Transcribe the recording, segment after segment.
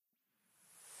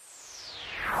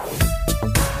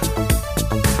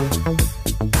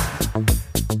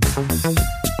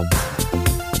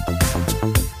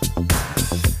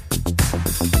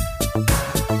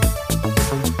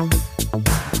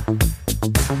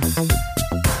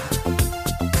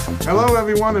Hello,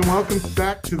 everyone, and welcome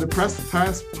back to the Press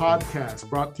Pass Podcast,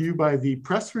 brought to you by the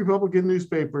Press Republican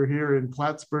newspaper here in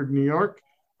Plattsburgh, New York.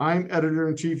 I'm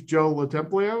Editor-in-Chief Joe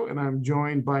LaTemplio, and I'm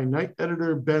joined by Night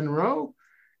Editor Ben Rowe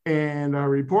and our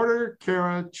reporter,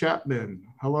 Kara Chapman.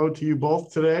 Hello to you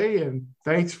both today, and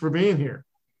thanks for being here.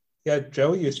 Yeah,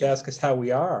 Joe used to ask us how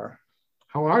we are.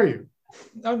 How are you?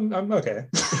 I'm okay.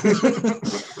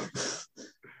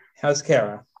 How's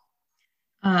Kara?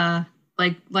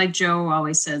 Like Joe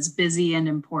always says, busy and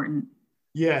important.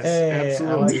 Yes, Hey,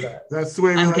 absolutely. I like that. That's the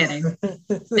way I'm kidding.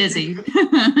 Busy.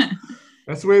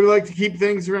 That's the way we like to keep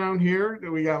things around here.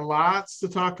 We got lots to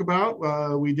talk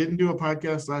about. We didn't do a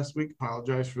podcast last week.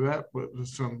 Apologize for that, but with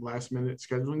some last minute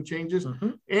scheduling changes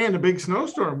and a big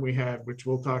snowstorm we had, which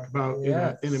we'll talk about in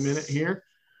a minute here.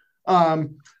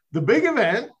 The big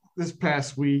event this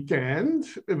past weekend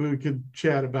that we could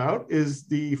chat about is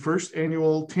the first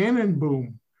annual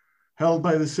Tannenboom held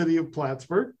by the city of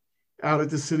Plattsburgh out at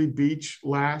the city beach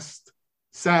last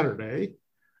Saturday.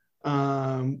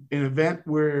 An event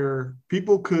where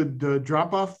people could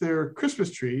drop off their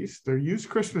Christmas trees, their used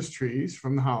Christmas trees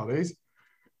from the holidays.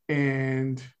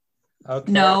 And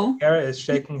no, Kara is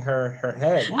shaking her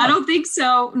head. I don't think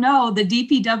so. No, the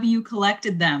DPW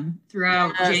collected them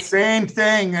throughout. Same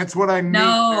thing. That's what I mean.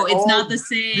 No, it's not the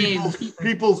same.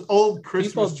 People's old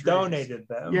Christmas trees. Donated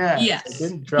them. Yes.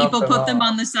 People put them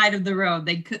on the side of the road.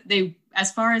 They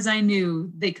as far as I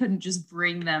knew, they couldn't just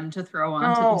bring them to throw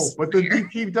onto the square. But the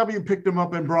DPW picked them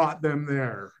up and brought them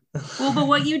there. Well, but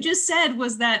what you just said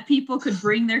was that people could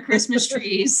bring their Christmas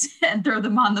trees and throw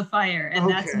them on the fire, and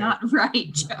that's not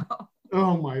right, Joe.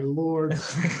 Oh, my Lord.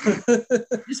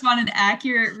 Just want an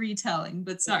accurate retelling,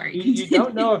 but sorry. You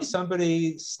don't know if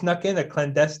somebody snuck in a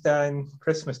clandestine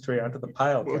Christmas tree onto the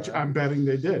pile. Which I'm betting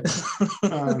they did.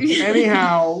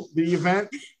 Anyhow, the event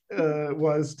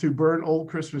was to burn old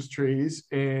Christmas trees,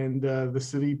 and the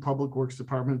city public works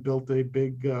department built a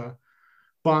big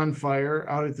bonfire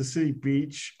out at the city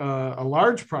beach, a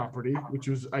large property, which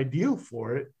was ideal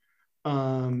for it.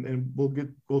 And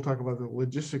we'll talk about the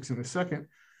logistics in a second.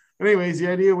 Anyways, the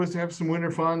idea was to have some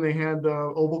winter fun. They had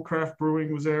Oval Craft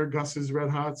Brewing was there. Gus's Red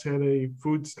Hots had a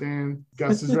food stand.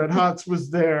 Gus's Red Hots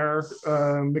was there.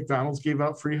 McDonald's gave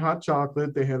out free hot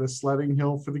chocolate. They had a sledding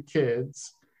hill for the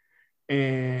kids.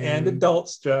 And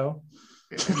adults, Joe.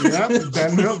 Yeah,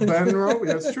 Ben Rowe,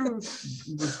 that's true.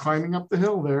 Was climbing up the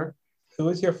hill there. Who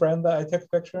was your friend that I took a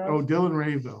picture of? Oh, Dylan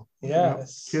Rayville.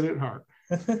 Yes. Kid at heart.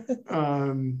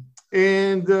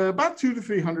 And about 200 to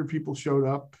 300 people showed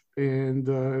up. And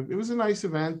it was a nice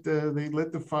event. They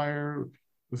lit the fire.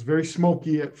 It was very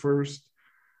smoky at first.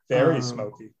 Very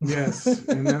smoky. Yes.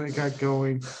 And then it got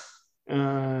going.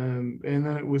 And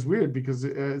then it was weird because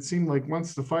it seemed like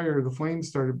once the flames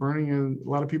started burning, and a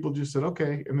lot of people just said,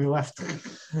 okay, and they left.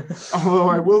 Although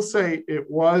I will say it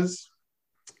was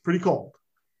pretty cold.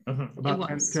 About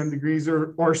 10 degrees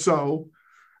or so.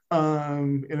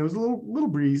 And it was a little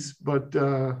breeze, but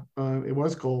it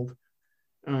was cold.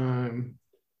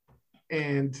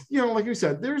 And, like you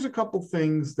said, there's a couple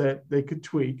things that they could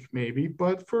tweak maybe,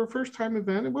 but for a first time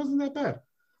event, it wasn't that bad.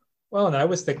 Well, and I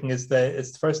was thinking is that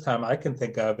it's the first time I can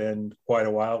think of in quite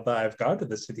a while that I've gone to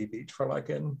the city beach for like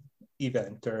an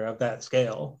event or of that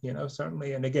scale,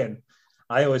 certainly. And again,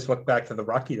 I always look back to the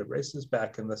Rocky races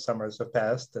back in the summers of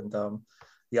past, and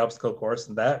the obstacle course,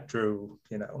 and that drew,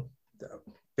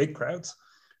 big crowds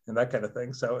and that kind of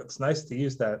thing. So it's nice to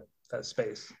use that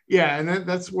space. Yeah, and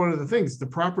that's one of the things. The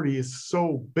property is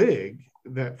so big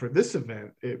that for this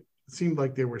event, it seemed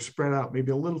like they were spread out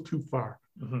maybe a little too far.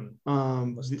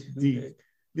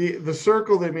 The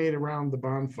circle they made around the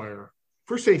bonfire,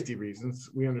 for safety reasons,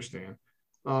 we understand,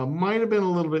 might have been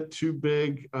a little bit too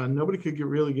big. Nobody could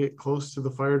really get close to the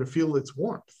fire to feel its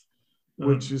warmth,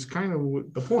 which is kind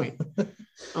of the point.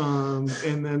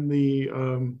 And then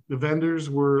the vendors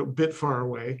were a bit far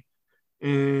away,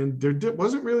 and there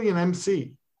wasn't really an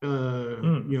MC,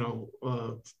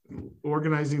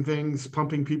 organizing things,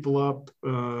 pumping people up,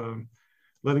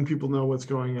 letting people know what's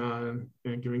going on,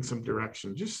 and giving some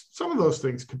direction. Just some of those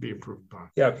things could be improved upon.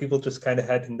 Yeah, people just kind of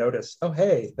had to notice, oh,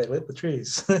 hey, they lit the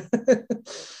trees.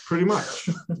 Pretty much.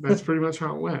 That's pretty much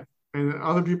how it went. And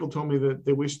other people told me that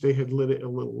they wish they had lit it a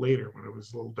little later when it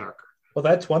was a little darker. Well,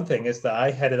 that's one thing, is that I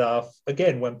headed off,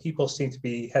 again, when people seem to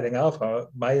be heading off,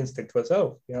 my instinct was,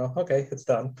 okay, it's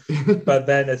done. But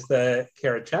then as the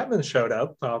Kara Chapman showed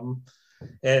up,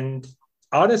 and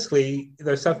honestly,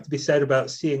 there's something to be said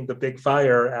about seeing the big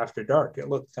fire after dark. It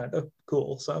looked kind of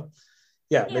cool. So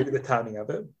yeah, maybe the timing of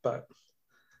it. But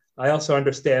I also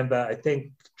understand that, I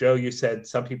think, Joe, you said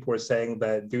some people were saying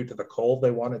that due to the cold,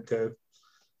 they wanted to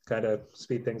kind of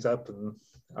speed things up and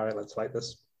all right, let's light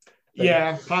this thing.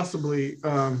 Yeah, possibly.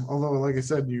 Although, like I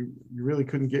said, you really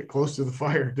couldn't get close to the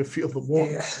fire to feel the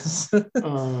warmth. Yes.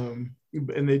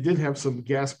 And they did have some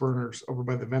gas burners over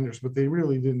by the vendors, but they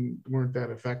really weren't that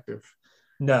effective.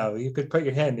 No, you could put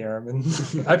your hand near them,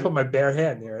 and I put my bare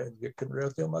hand near it, and you couldn't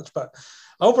really feel much. But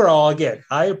overall, again,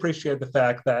 I appreciate the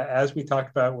fact that, as we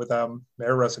talked about with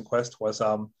Mayor Rosenquist, was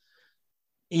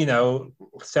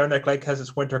Saranac Lake has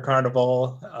its winter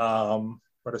carnival.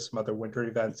 What are some other winter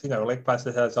events? Lake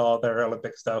Placid has all their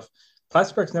Olympic stuff.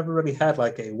 Plattsburgh's never really had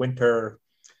like a winter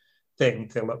thing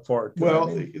to look forward to. Well,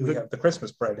 we have the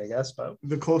Christmas parade, I guess, but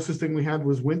the closest thing we had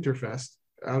was Winterfest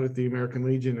out at the American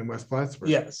Legion in West Plattsburgh.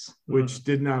 Yes. Which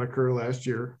did not occur last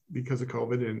year because of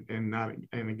COVID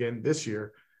and again this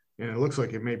year. And it looks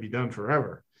like it may be done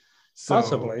forever. So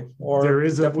possibly. Or there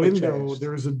is a window, changed.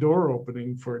 there is a door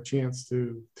opening for a chance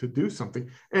to do something.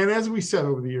 And as we said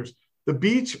over the years, the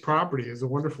beach property is a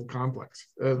wonderful complex.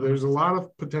 There's a lot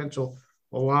of potential,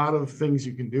 a lot of things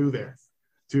you can do there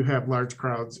to have large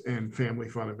crowds and family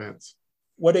fun events.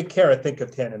 What did Kara think of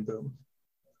Tannenbaum?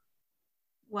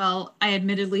 Well, I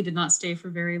admittedly did not stay for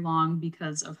very long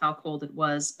because of how cold it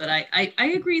was, but I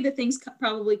agree that things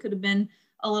probably could have been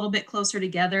a little bit closer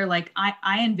together. Like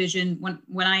I envision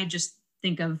when I just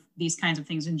think of these kinds of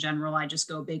things in general, I just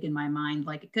go big in my mind.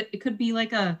 Like it could be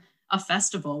like a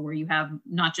festival where you have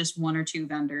not just one or two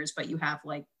vendors, but you have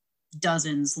like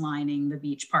dozens lining the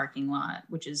beach parking lot,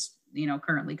 which is,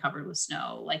 currently covered with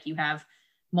snow. Like you have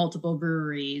multiple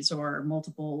breweries or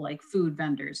multiple like food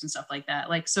vendors and stuff like that.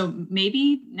 Like, so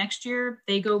maybe next year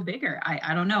they go bigger.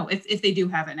 I don't know if they do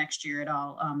have it next year at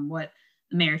all. What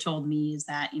the mayor told me is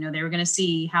that, they were going to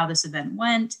see how this event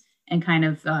went and kind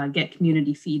of get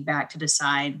community feedback to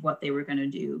decide what they were going to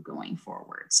do going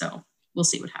forward. So we'll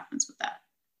see what happens with that.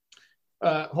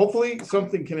 Hopefully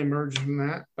something can emerge from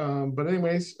that. But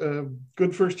anyways,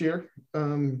 good first year.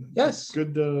 Yes.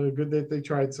 Good that they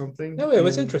tried something. No, it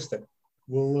was interesting.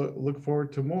 We'll look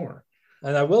forward to more.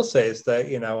 And I will say is that,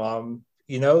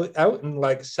 out in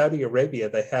like Saudi Arabia,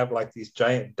 they have like these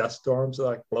giant dust storms that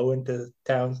like blow into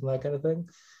towns and that kind of thing.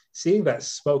 Seeing that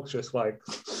smoke just like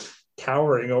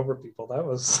towering over people, that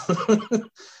was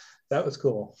that was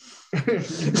cool.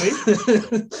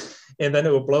 And then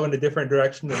it would blow in a different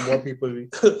direction and more people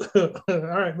would be all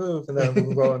right, move, and then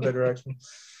we'll go in the direction.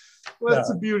 Well, that's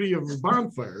the beauty of a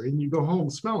bonfire, and you go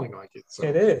home smelling like it. So.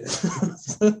 It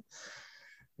is.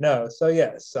 No, so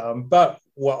yes. But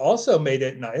what also made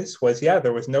it nice was,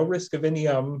 there was no risk of any,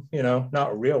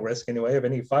 not a real risk anyway, of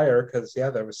any fire because,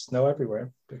 there was snow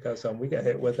everywhere because we got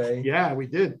hit with a... Yeah, we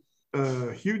did.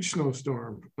 A huge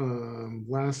snowstorm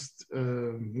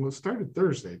it started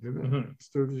Thursday, didn't it? Mm-hmm. It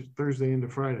started Thursday into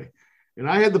Friday. And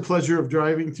I had the pleasure of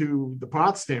driving to the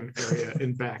Potsdam area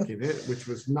and back in it, which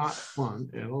was not fun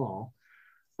at all.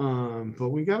 But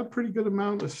we got a pretty good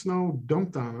amount of snow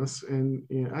dumped on us. And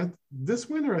this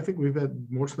winter, I think we've had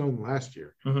more snow than last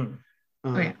year.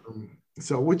 Mm-hmm.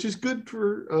 So, which is good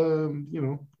for,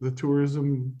 the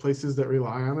tourism places that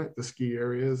rely on it, the ski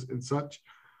areas and such.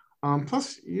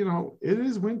 Plus, it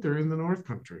is winter in the North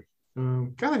Country.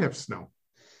 Gotta have snow.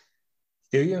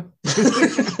 Do you?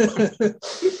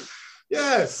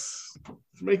 Yes.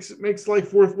 It makes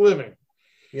life worth living.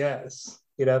 Yes.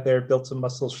 Get out there, build some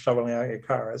muscles shoveling out your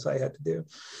car, as I had to do.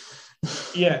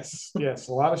 Yes. A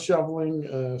lot of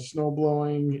shoveling, snow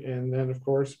blowing, and then, of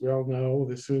course, we all know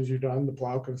as soon as you're done, the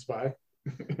plow comes by.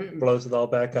 Blows it all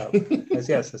back up.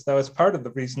 Yes, that was part of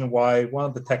the reason why one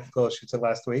of the technical issues of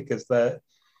last week is that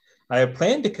I had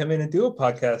planned to come in and do a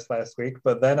podcast last week,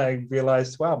 but then I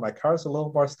realized, wow, my car's a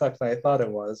little more stuck than I thought it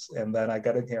was. And then I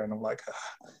got in here and I'm like,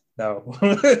 no.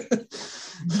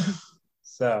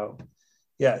 So,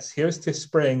 yes, here's to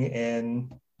spring in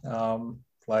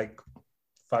like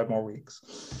 5 more weeks.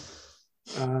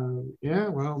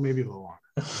 Well, maybe a little longer.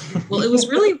 Well, it was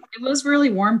really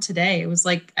warm today. It was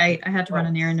like I had to run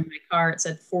an errand in my car. It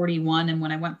said 41, and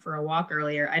when I went for a walk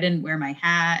earlier, I didn't wear my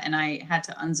hat, and I had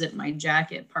to unzip my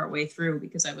jacket partway through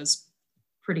because I was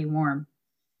pretty warm.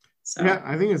 So yeah,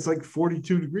 I think it's like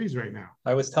 42 degrees right now.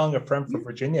 I was telling a friend from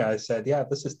Virginia, I said,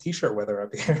 this is t-shirt weather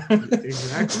up here.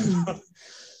 Exactly.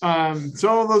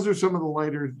 So those are some of the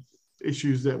lighter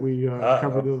issues that we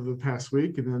covered over the past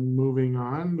week, and then moving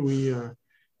on,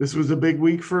 this was a big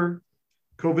week for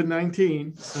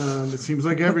COVID-19. It seems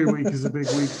like every week is a big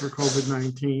week for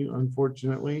COVID-19,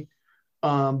 unfortunately.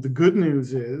 The good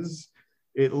news is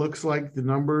it looks like the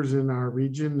numbers in our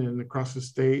region and across the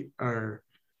state are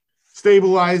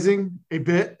stabilizing a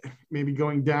bit, maybe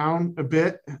going down a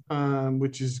bit,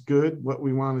 which is good, what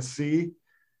we want to see.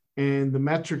 and the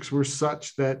metrics were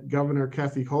such that Governor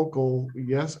Kathy Hochul,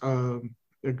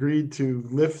 agreed to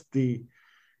lift the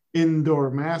indoor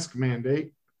mask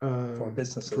mandate for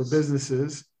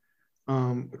businesses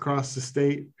across the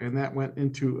state, and that went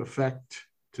into effect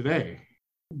today.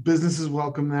 Businesses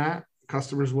welcome that.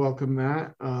 Customers welcome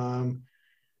that.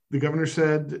 The governor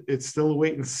said it's still a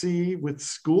wait and see with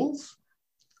schools.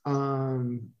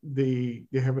 They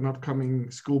have an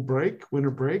upcoming school break,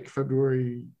 winter break,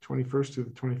 February 21st to the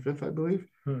 25th, I believe.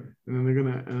 And then they're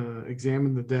going to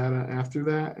examine the data after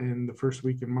that. And the first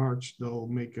week in March, they'll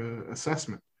make an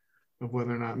assessment of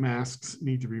whether or not masks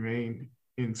need to remain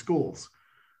in schools.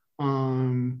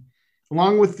 Along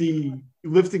with the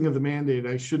lifting of the mandate,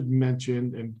 I should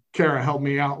mention, and Kara helped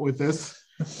me out with this,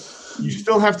 you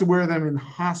still have to wear them in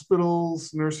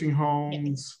hospitals, nursing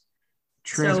homes,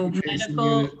 transportation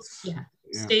units.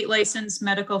 State licensed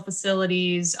medical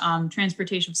facilities,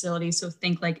 transportation facilities. So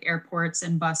think like airports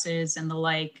and buses and the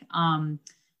like.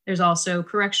 There's also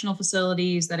correctional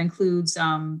facilities that includes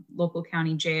local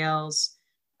county jails.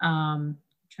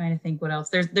 Trying to think what else.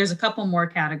 There's a couple more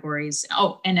categories.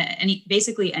 Oh, and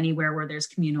basically anywhere where there's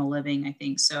communal living, I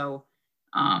think. So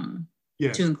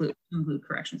yes. to include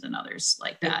corrections and others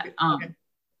like that.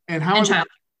 And how are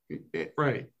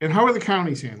and how are the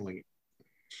counties handling it?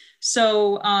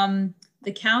 So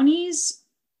the counties,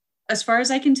 as far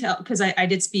as I can tell, because I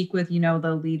did speak with,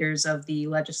 the leaders of the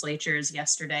legislatures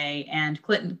yesterday, and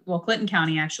Clinton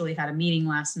County actually had a meeting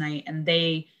last night, and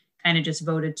they kind of just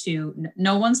voted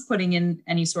no one's putting in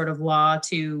any sort of law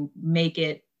to make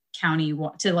it county,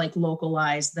 to like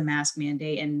localize the mask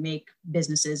mandate and make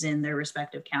businesses in their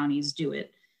respective counties do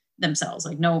it themselves.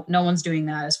 Like no one's doing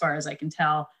that as far as I can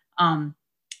tell.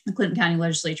 The Clinton County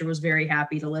legislature was very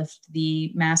happy to lift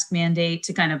the mask mandate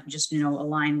to kind of just,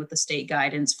 align with the state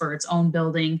guidance for its own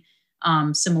building,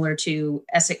 similar to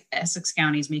Essex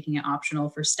County's making it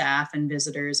optional for staff and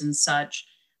visitors and such.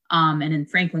 And in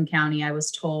Franklin County, I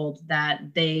was told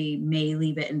that they may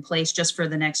leave it in place just for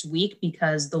the next week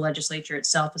because the legislature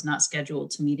itself is not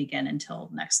scheduled to meet again until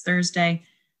next Thursday.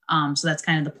 So that's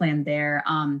kind of the plan there.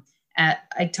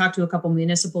 I talked to a couple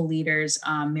municipal leaders.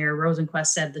 Mayor Rosenquist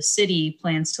said the city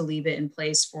plans to leave it in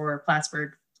place for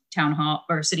Plattsburgh Town Hall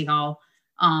or City Hall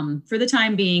for the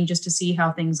time being, just to see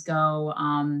how things go.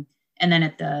 And then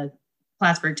at the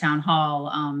Plattsburgh Town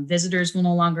Hall, visitors will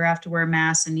no longer have to wear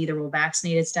masks, and neither will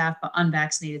vaccinated staff, but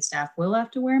unvaccinated staff will have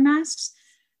to wear masks.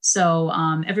 So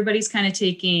everybody's kind of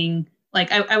taking,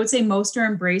 I would say most are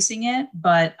embracing it,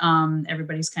 but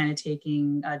everybody's kind of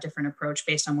taking a different approach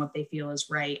based on what they feel is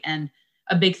right. And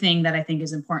a big thing that I think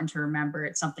is important to remember,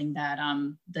 it's something that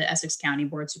the Essex County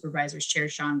Board Supervisors Chair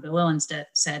Sean Gillillan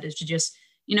said, is to just,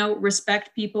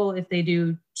 respect people if they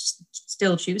do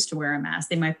still choose to wear a mask.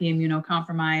 They might be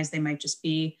immunocompromised. They might just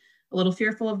be a little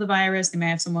fearful of the virus. They may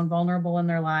have someone vulnerable in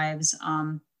their lives.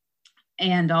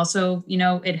 And also,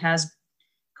 it has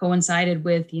coincided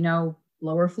with,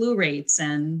 lower flu rates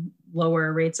and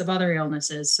lower rates of other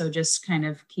illnesses. So just kind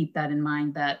of keep that in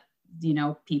mind that,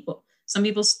 some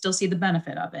people still see the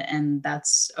benefit of it, and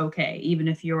that's okay. Even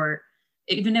if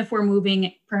we're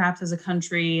moving perhaps as a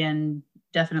country and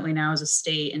definitely now as a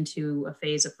state into a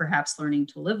phase of perhaps learning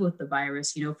to live with the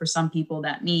virus, for some people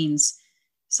that means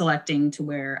selecting to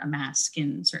wear a mask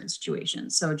in certain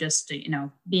situations. So just,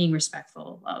 being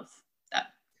respectful of that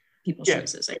people's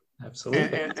choices.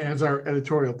 Absolutely. And as our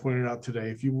editorial pointed out today,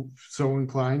 if you so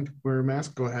inclined, wear a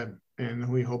mask, go ahead. And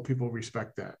we hope people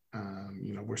respect that.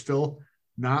 We're still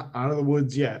not out of the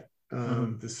woods yet.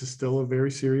 This is still a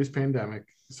very serious pandemic.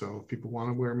 So if people want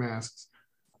to wear masks,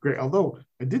 great. Although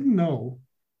I didn't know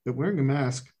that wearing a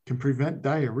mask can prevent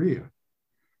diarrhea.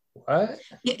 What?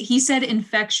 He said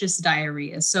infectious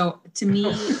diarrhea. So to me,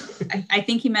 I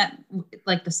think he meant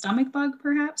like the stomach bug,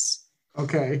 perhaps.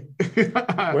 Okay.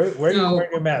 Where are you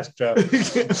wearing a mask, Joe?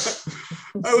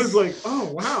 I was like,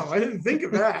 oh, wow. I didn't think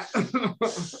of that.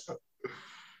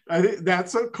 I think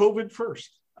that's a COVID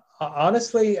first.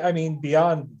 Honestly, I mean,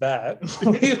 beyond that,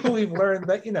 we've learned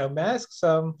that, masks,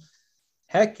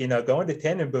 heck, going to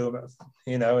Tannenbaum,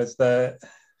 it's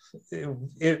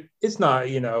not,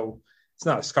 it's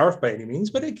not a scarf by any means,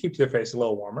 but it keeps your face a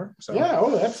little warmer. So. Yeah,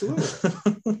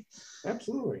 absolutely.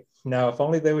 Absolutely. Now, if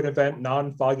only they would invent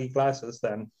non-foggy glasses,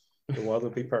 then the world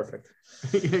would be perfect.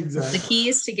 Exactly. The key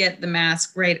is to get the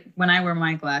mask right. When I wear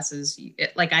my glasses,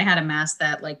 I had a mask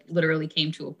that literally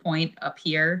came to a point up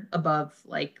here above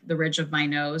the ridge of my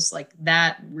nose.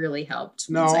 That really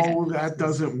helped. No, that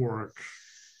doesn't work.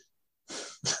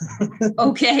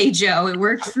 Okay, Joe, it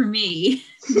worked for me.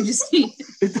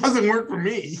 It doesn't work for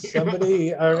me.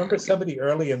 I remember somebody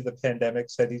early in the pandemic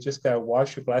said you just gotta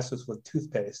wash your glasses with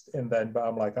toothpaste, and then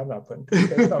I'm like, I'm not putting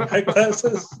toothpaste on my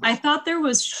glasses. I thought there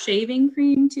was shaving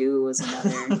cream too, was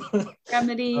another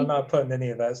remedy. I'm not putting any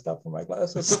of that stuff on my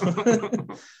glasses.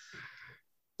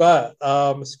 But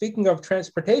speaking of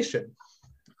transportation,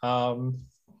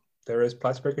 there is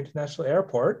Plattsburgh International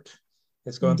Airport.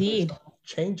 It's going through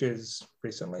changes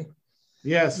recently.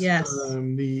 Yes.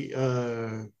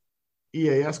 The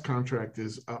EAS contract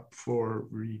is up for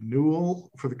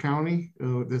renewal for the county.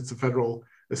 It's the federal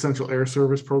Essential Air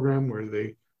Service program where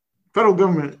the federal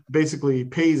government basically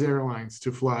pays airlines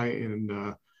to fly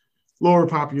in lower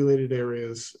populated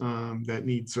areas that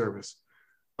need service.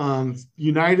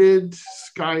 United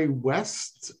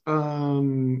SkyWest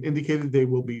indicated they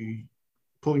will be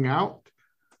pulling out.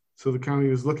 So the county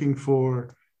was looking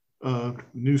for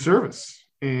new service.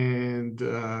 And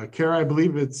Kara, I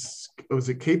believe was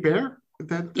it Cape Air?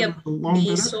 Yep.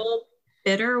 The sole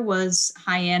bidder was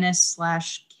Hyannis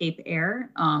 / Cape Air,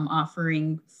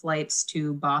 offering flights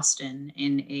to Boston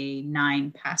in a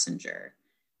 9-passenger.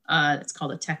 It's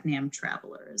called a Tecnam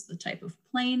Traveler is the type of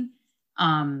plane.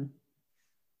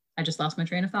 I just lost my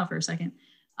train of thought for a second.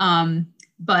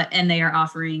 And they are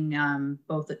offering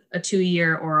both a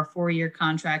 2-year or a 4-year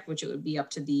contract, which it would be up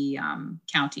to the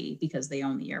county because they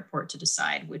own the airport to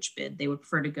decide which bid they would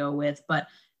prefer to go with. But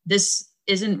this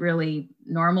isn't really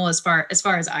normal as far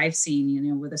as I've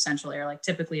seen, with Essential Air. Like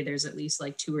typically there's at least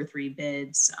like 2 or 3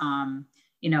 bids,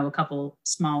 a couple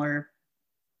smaller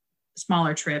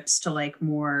trips to like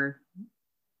more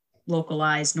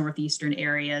localized northeastern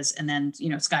areas. And then,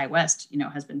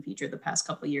 SkyWest, has been featured the past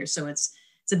couple of years. So it's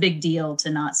a big deal to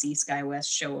not see SkyWest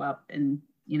show up and,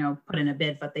 put in a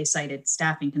bid, but they cited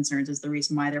staffing concerns as the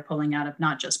reason why they're pulling out of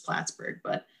not just Plattsburgh,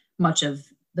 but much of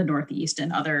the Northeast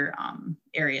and other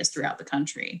areas throughout the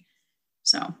country.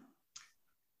 So.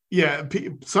 Yeah,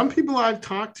 some people I've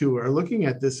talked to are looking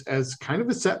at this as kind of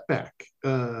a setback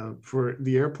for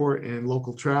the airport and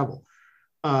local travel.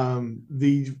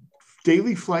 The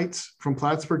daily flights from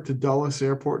Plattsburgh to Dulles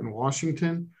Airport in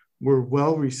Washington were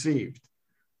well received.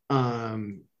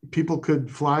 People could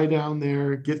fly down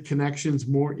there, get connections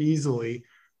more easily.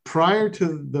 Prior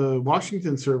to the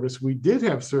Washington service, we did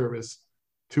have service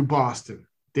to Boston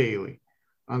daily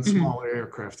on smaller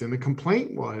aircraft. And the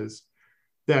complaint was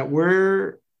that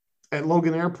where at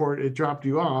Logan Airport, it dropped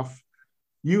you off,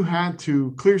 you had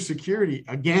to clear security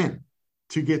again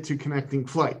to get to connecting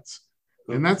flights.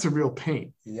 And that's a real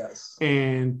pain. Yes.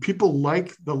 And people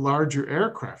like the larger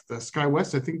aircraft. The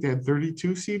SkyWest, I think they had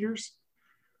 32 seaters.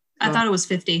 I thought it was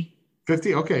 50.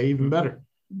 50? Okay, even better.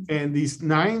 And these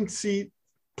 9-seat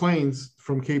planes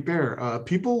from Cape Air,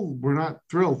 people were not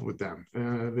thrilled with them.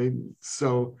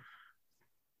 So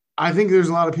I think there's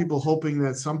a lot of people hoping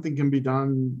that something can be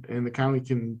done and the county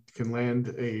can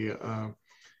land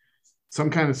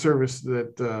some kind of service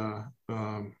that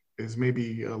is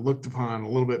maybe looked upon a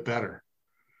little bit better.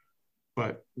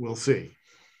 But we'll see.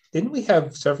 Didn't we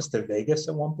have service to Vegas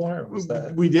at one point? Or was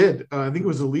that? We did. I think it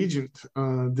was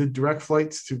Allegiant did direct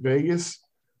flights to Vegas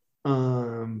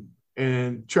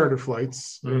and charter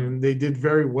flights, and they did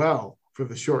very well for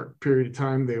the short period of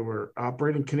time they were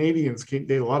operating. Canadians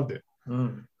they loved it.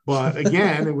 But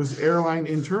again, it was airline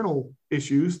internal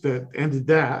issues that ended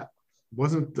that. It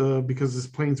wasn't because these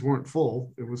planes weren't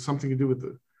full. It was something to do with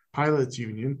the pilots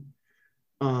union.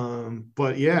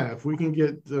 But yeah, if we can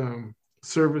get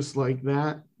service like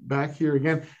that back here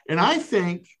again. And I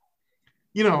think,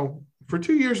 for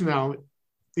 2 years now,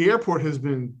 the airport has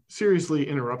been seriously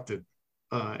interrupted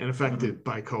and affected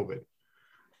by COVID.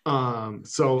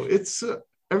 So it's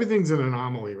everything's an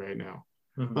anomaly right now.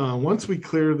 Once we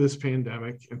clear this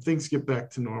pandemic and things get back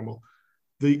to normal,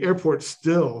 the airport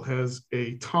still has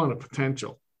a ton of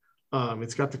potential.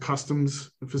 It's got the customs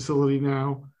facility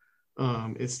now.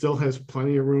 It still has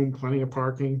plenty of room, plenty of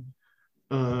parking.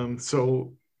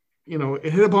 So,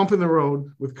 it hit a bump in the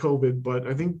road with COVID, but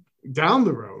I think down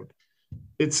the road,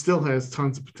 it still has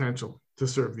tons of potential to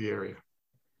serve the area.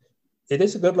 It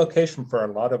is a good location for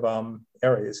a lot of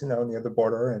areas, near the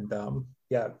border. And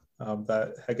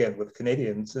that, again, with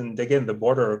Canadians. And again, the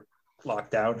border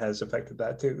lockdown has affected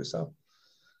that too. So,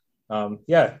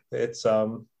 it's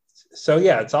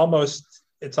almost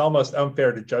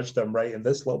unfair to judge them right in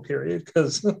this low period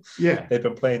because they've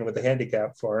been playing with the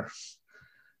handicap for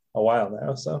a while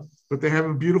now. So, but they have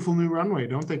a beautiful new runway,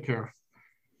 don't they, Kara?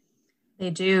 They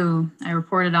do. I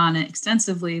reported on it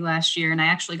extensively last year, and I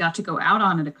actually got to go out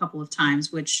on it a couple of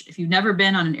times, which if you've never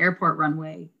been on an airport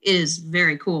runway, is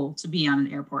very cool to be on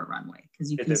an airport runway because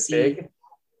you can see. Big?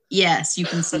 Yes, you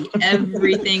can see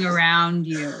everything around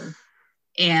you,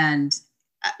 and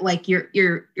like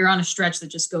you're on a stretch that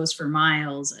just goes for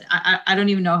miles. I don't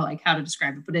even know like how to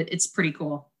describe it, but it's pretty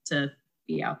cool to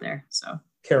be out there. So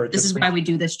this is why we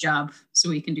do this job, so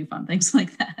we can do fun things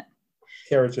like that.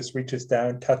 Kara just reaches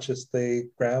down, touches the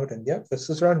ground, and yep, this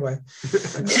is runway.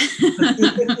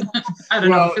 I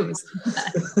don't know if it was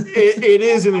it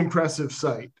is an impressive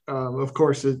site. Of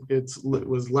course, it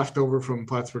was left over from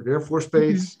Plattsburgh Air Force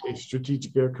Base, a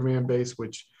strategic air command base,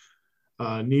 which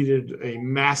needed a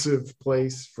massive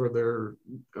place for their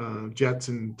jets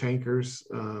and tankers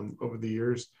over the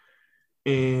years.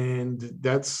 And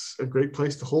that's a great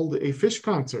place to hold a fish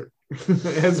concert,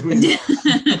 as we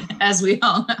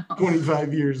all know,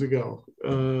 25 years ago.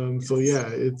 So yeah,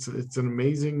 it's an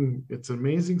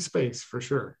amazing space for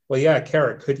sure. Well, yeah,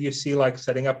 Kara, could you see like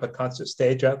setting up a concert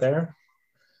stage out there?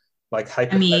 Like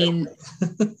I mean,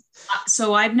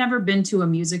 so I've never been to a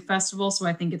music festival, so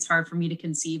I think it's hard for me to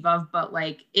conceive of, but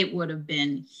like it would have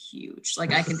been huge.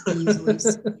 Like I could easily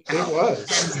see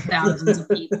tens of thousands of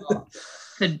people.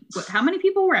 How many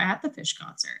people were at the Fish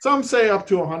concert? Some say up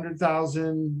to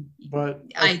 100,000, but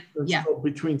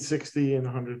between 60 and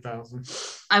 100,000.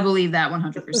 I believe that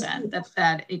 100%.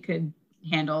 that it could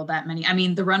handle that many. I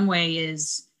mean, the runway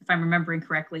is, if I'm remembering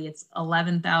correctly, it's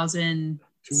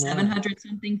 11,700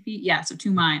 something feet. Yeah, so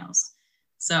 2 miles.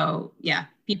 So yeah,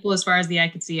 people as far as the eye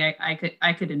could see,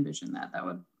 I could envision that. That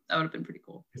would have been pretty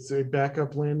cool. It's a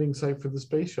backup landing site for the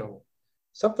space shuttle.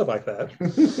 Something like that.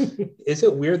 Is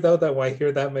it weird though that when I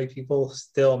hear that many people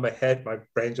still in my head, my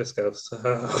brain just goes, too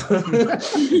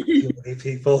many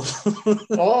people.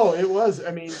 Oh, it was.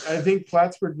 I mean, I think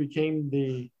Plattsburgh became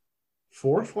the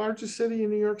 4th largest city in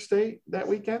New York State that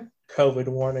weekend. COVID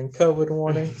warning. No, it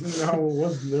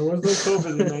wasn't. There was no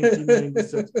COVID in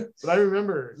 1996. But I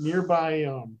remember nearby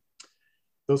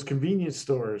those convenience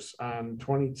stores on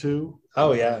 22.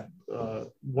 Oh yeah.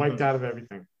 Wiped out of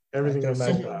everything. Everything was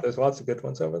sold out. There's lots of good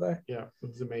ones over there. Yeah, it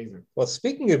was amazing. Well,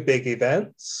 speaking of big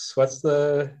events, what's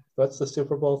the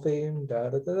Super Bowl theme?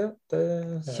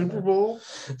 Super Bowl?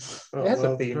 It has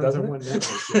a theme, doesn't it?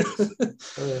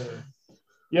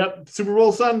 Yep, Super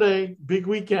Bowl Sunday, big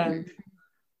weekend.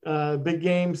 Big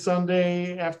game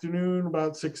Sunday afternoon,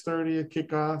 about 6:30 at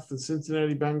kickoff. The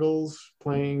Cincinnati Bengals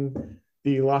playing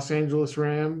the Los Angeles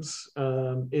Rams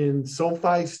in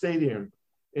SoFi Stadium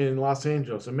in Los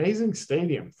Angeles. Amazing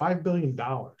stadium, $5 billion.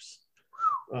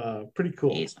 Pretty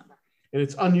cool. And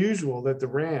it's unusual that the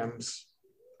Rams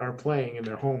are playing in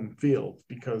their home field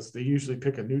because they usually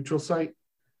pick a neutral site,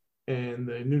 and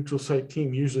the neutral site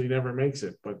team usually never makes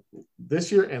it. But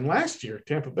this year and last year,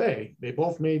 Tampa Bay, they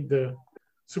both made the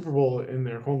Super Bowl in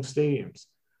their home stadiums.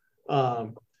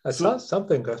 I saw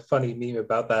something, a funny meme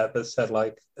about that said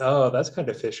like, oh, that's kind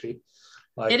of fishy.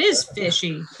 Like, it is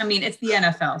fishy. I mean, it's the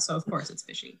NFL, so of course it's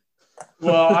fishy.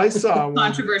 Well, I saw one.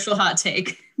 Controversial hot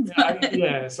take.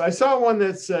 Yes, I saw one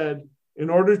that said, in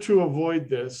order to avoid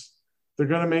this, they're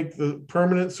going to make the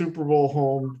permanent Super Bowl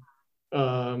home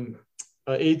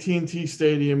AT&T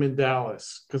Stadium in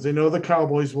Dallas because they know the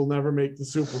Cowboys will never make the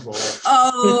Super Bowl.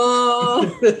 Oh,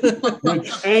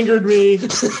 which angered me,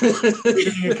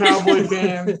 being a Cowboy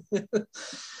fan.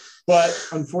 But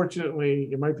unfortunately,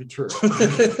 it might be true.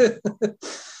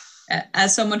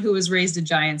 As someone who was raised a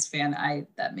Giants fan,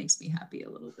 that makes me happy a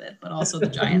little bit. But also, the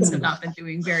Giants have not been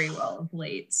doing very well of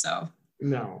late. So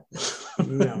no.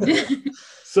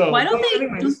 So why don't they?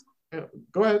 Anyways,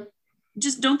 go ahead.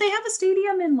 Just don't they have a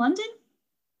stadium in London?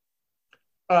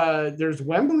 There's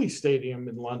Wembley Stadium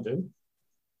in London.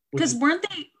 Because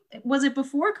was it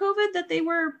before COVID that they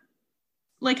were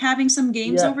like having some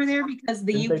games over there? Because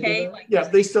the UK,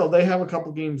 they have a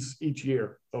couple games each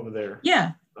year over there.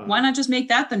 Yeah. Why not just make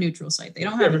that the neutral site? They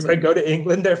don't have everybody go to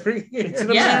England every year. It's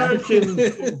an American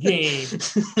game.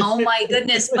 Oh my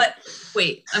goodness. But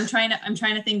wait, I'm trying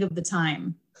to think of the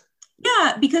time.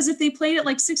 Yeah, because if they played it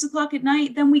like 6 o'clock at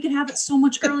night, then we could have it so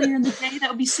much earlier in the day.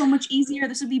 That would be so much easier.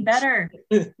 This would be better.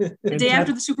 The day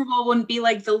after the Super Bowl wouldn't be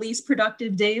like the least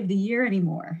productive day of the year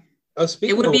anymore. Oh,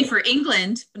 it would be for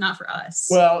England, but not for us.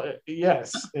 Well,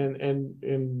 yes.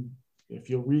 And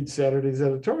if you'll read Saturday's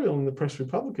editorial in the Press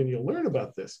Republican, you'll learn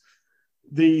about this.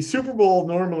 The Super Bowl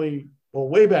normally,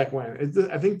 way back when,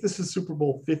 I think this is Super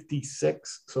Bowl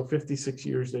 56. So 56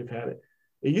 years they've had it.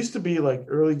 It used to be like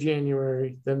early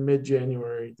January, then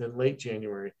mid-January, then late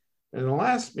January. And in the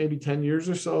last maybe 10 years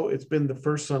or so, it's been the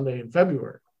first Sunday in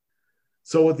February.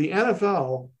 So what the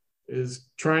NFL is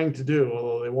trying to do,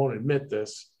 although they won't admit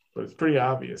this, but it's pretty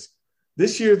obvious,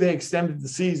 this year they extended the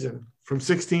season from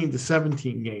 16 to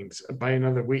 17 games by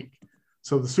another week.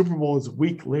 So the Super Bowl is a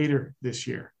week later this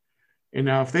year. And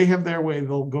now if they have their way,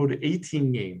 they'll go to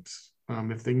 18 games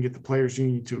if they can get the players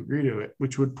union to agree to it,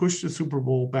 which would push the Super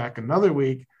Bowl back another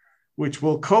week, which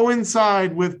will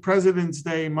coincide with President's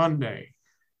Day Monday,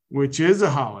 which is a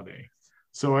holiday.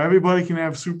 So everybody can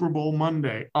have Super Bowl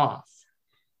Monday off.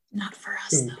 Not for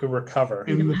us, to recover.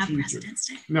 In the future.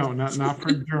 No, not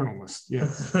for journalists.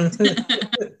 Yes.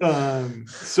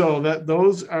 So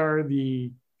those are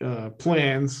the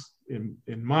plans, in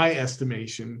my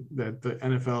estimation, that the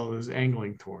NFL is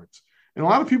angling towards. And a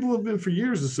lot of people have been for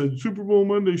years that said Super Bowl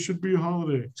Monday should be a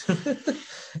holiday.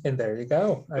 And there you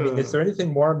go. I mean, is there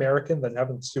anything more American than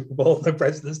having Super Bowl and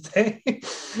President's Day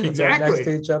exactly next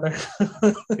to each other?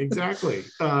 Exactly.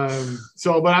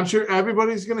 But I'm sure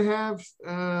everybody's going to have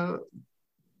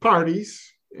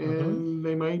parties, and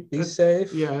they might be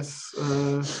safe. Yes.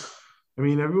 I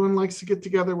mean, everyone likes to get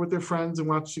together with their friends and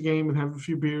watch the game and have a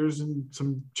few beers and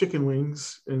some chicken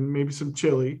wings and maybe some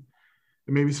chili.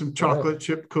 And maybe some chocolate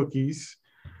chip cookies.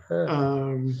 But,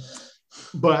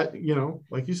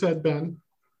 like you said, Ben,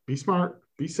 be smart,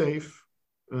 be safe,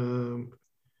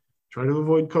 try to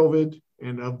avoid COVID,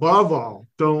 and above all,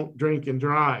 don't drink and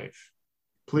drive,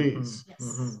 please.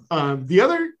 The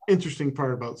other interesting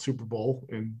part about Super Bowl,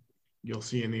 and you'll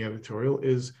see in the editorial,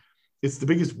 is it's the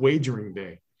biggest wagering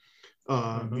day.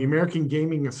 The American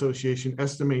Gaming Association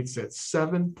estimates that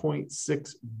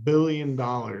 $7.6 billion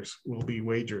will be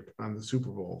wagered on the Super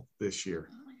Bowl this year,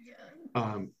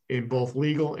 in both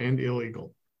legal and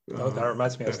illegal. That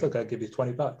reminds me, I still got to give you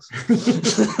 $20.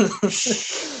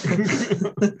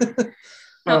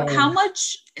 How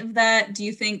much of that do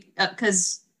you think,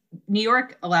 because New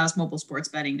York allows mobile sports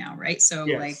betting now, right? So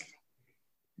yes.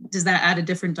 Does that add a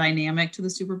different dynamic to the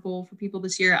Super Bowl for people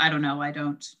this year? I don't know. I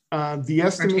don't. The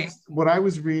estimates, what I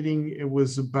was reading, it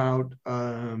was about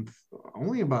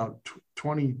only about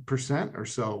 20% or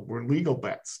so were legal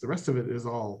bets. The rest of it is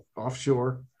all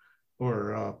offshore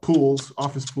or pools,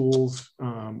 office pools,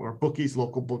 or bookies,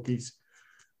 local bookies,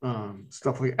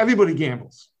 stuff like that. Everybody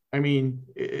gambles. I mean,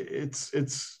 it's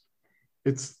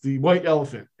the white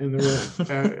elephant in the room.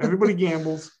 Everybody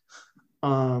gambles.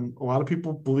 A lot of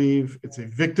people believe it's a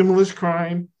victimless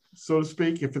crime, so to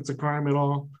speak, if it's a crime at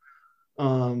all.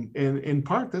 And in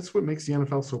part, that's what makes the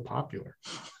NFL so popular.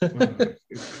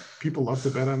 People love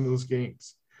to bet on those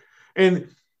games. And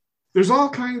there's all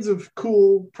kinds of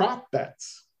cool prop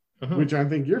bets, which I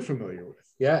think you're familiar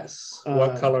with. Yes.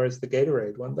 What color is the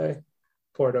Gatorade one day?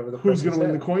 Pour it over the Who's going to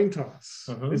win the coin toss?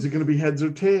 Is it going to be heads or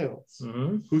tails?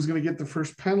 Who's going to get the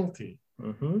first penalty?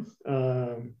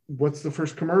 What's the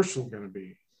first commercial going to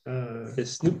be?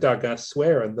 Is Snoop Dogg going to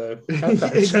swear in the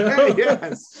halftime show?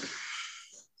 Yes.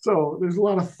 So there's a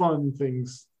lot of fun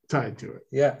things tied to it.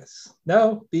 Yes.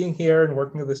 No, being here and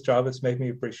working at this job has made me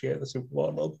appreciate the Super Bowl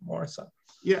a little bit more. So.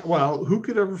 Yeah. Well, who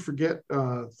could ever forget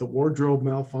the wardrobe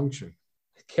malfunction?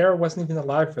 Kara wasn't even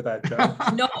alive for that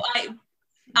job. No,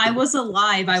 I was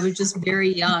alive. I was just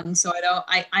very young. So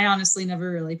I honestly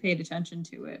never really paid attention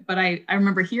to it. But I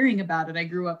remember hearing about it. I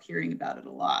grew up hearing about it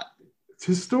a lot. It's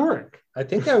historic. I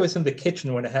think I was in the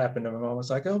kitchen when it happened. And my mom was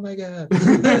like, oh my God.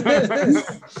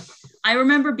 I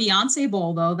remember Beyonce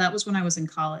Bowl, though. That was when I was in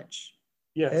college.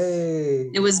 Yes.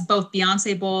 Hey. It was both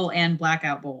Beyonce Bowl and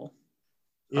Blackout Bowl.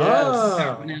 Yes.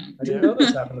 Oh, I didn't know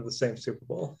this happened to the same Super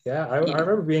Bowl. Yeah, I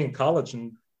remember being in college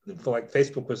and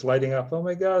Facebook was lighting up. Oh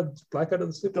my God, Blackout of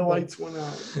the Super Bowl. The lights went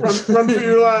out. Run for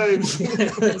your lives.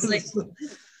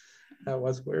 That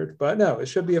was weird, but no, it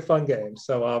should be a fun game.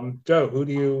 So, Joe, who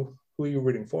are you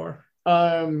rooting for?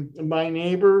 My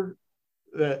neighbor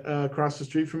that across the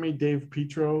street from me, Dave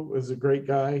Petro, is a great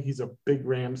guy. He's a big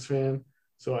Rams fan,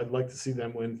 so I'd like to see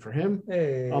them win for him.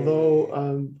 Hey. Although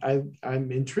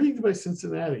I'm intrigued by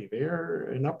Cincinnati. They're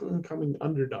an up-and-coming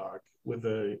underdog with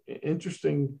an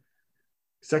interesting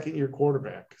second-year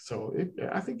quarterback. So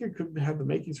I think it could have the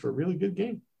makings for a really good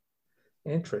game.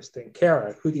 Interesting.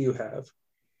 Kara, who do you have?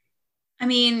 I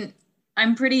mean,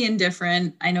 I'm pretty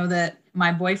indifferent. I know that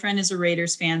my boyfriend is a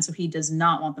Raiders fan, so he does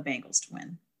not want the Bengals to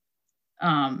win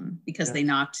because they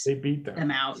beat them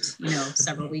out,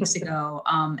 several weeks ago.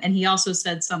 And he also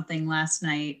said something last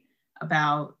night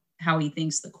about how he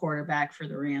thinks the quarterback for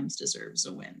the Rams deserves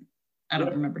a win. I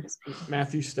don't remember his name.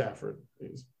 Matthew Stafford.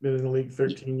 He's been in the league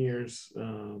 13 years.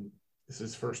 This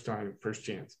is first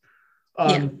chance.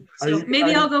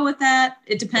 Maybe I'll go with that.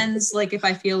 It depends, if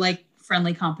I feel like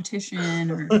friendly competition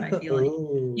or if I feel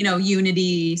like,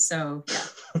 unity. So,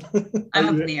 yeah, I'm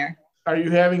up in the air. Are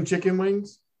you having chicken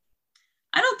wings?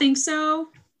 I don't think so.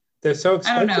 They're so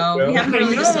expensive. I don't know. We haven't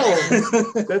really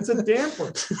decided. That's a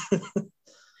damper.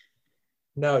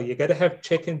 No, you got to have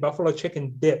buffalo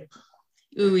chicken dip.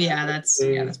 Ooh, yeah, that's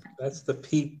that's the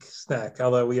peak snack.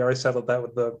 Although we already settled that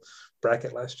with the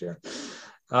bracket last year.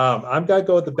 I'm gonna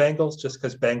go with the Bengals just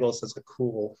because Bengals is a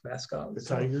cool mascot. The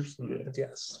Tigers.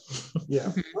 Yes.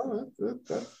 Yeah. Oh,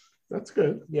 that's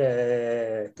good.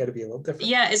 Yeah, gotta be a little different.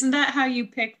 Yeah, isn't that how you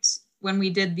picked when we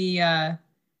did the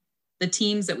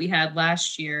teams that we had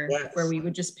last year, yes. where we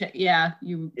would just pick? Yeah,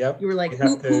 you were like,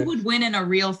 who would win in a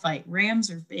real fight,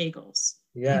 Rams or Bagels?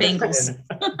 Yeah, Bengals.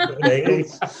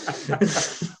 Bagels.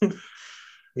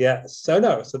 Yeah. So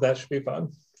that should be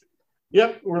fun.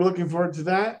 Yep, we're looking forward to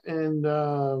that, and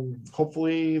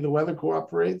hopefully the weather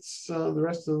cooperates the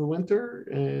rest of the winter,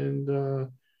 and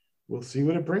we'll see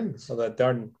what it brings. Well, that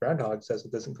darn groundhog says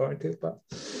it isn't going to, but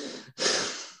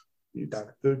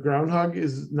the groundhog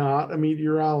is not a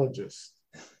meteorologist.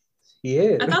 He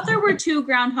is. I thought there were 2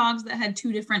 groundhogs that had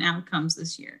 2 different outcomes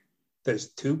this year. There's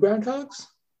 2 groundhogs?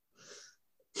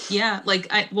 Yeah,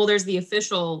 there's the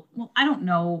official. Well, I don't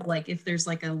know, like if there's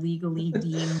like a legally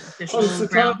deemed official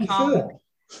groundhog.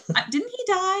 Didn't he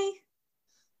die?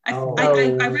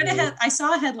 I read I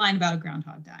saw a headline about a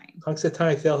groundhog dying.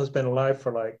 Punxsutawney Phil has been alive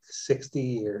for like 60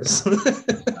 years.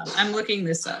 I'm looking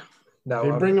this up. No,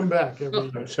 they bring him back every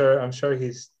year. I'm sure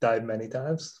he's died many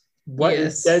times. What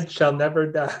is dead shall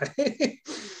never die.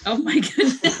 Oh my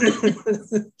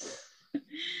goodness.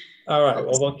 All right.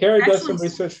 Well, while Carrie does some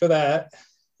research for that,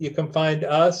 you can find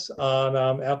us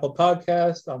on Apple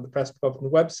Podcasts, on the Press Republican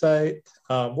website,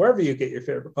 wherever you get your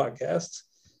favorite podcasts.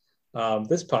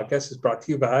 This podcast is brought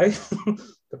to you by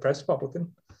the Press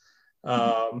Republican.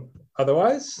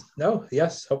 Otherwise,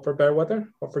 hope for better weather,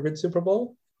 hope for a good Super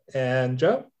Bowl. And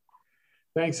Joe?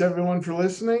 Thanks, everyone, for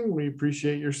listening. We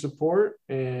appreciate your support.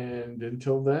 And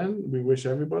until then, we wish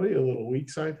everybody a little weak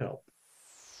side help.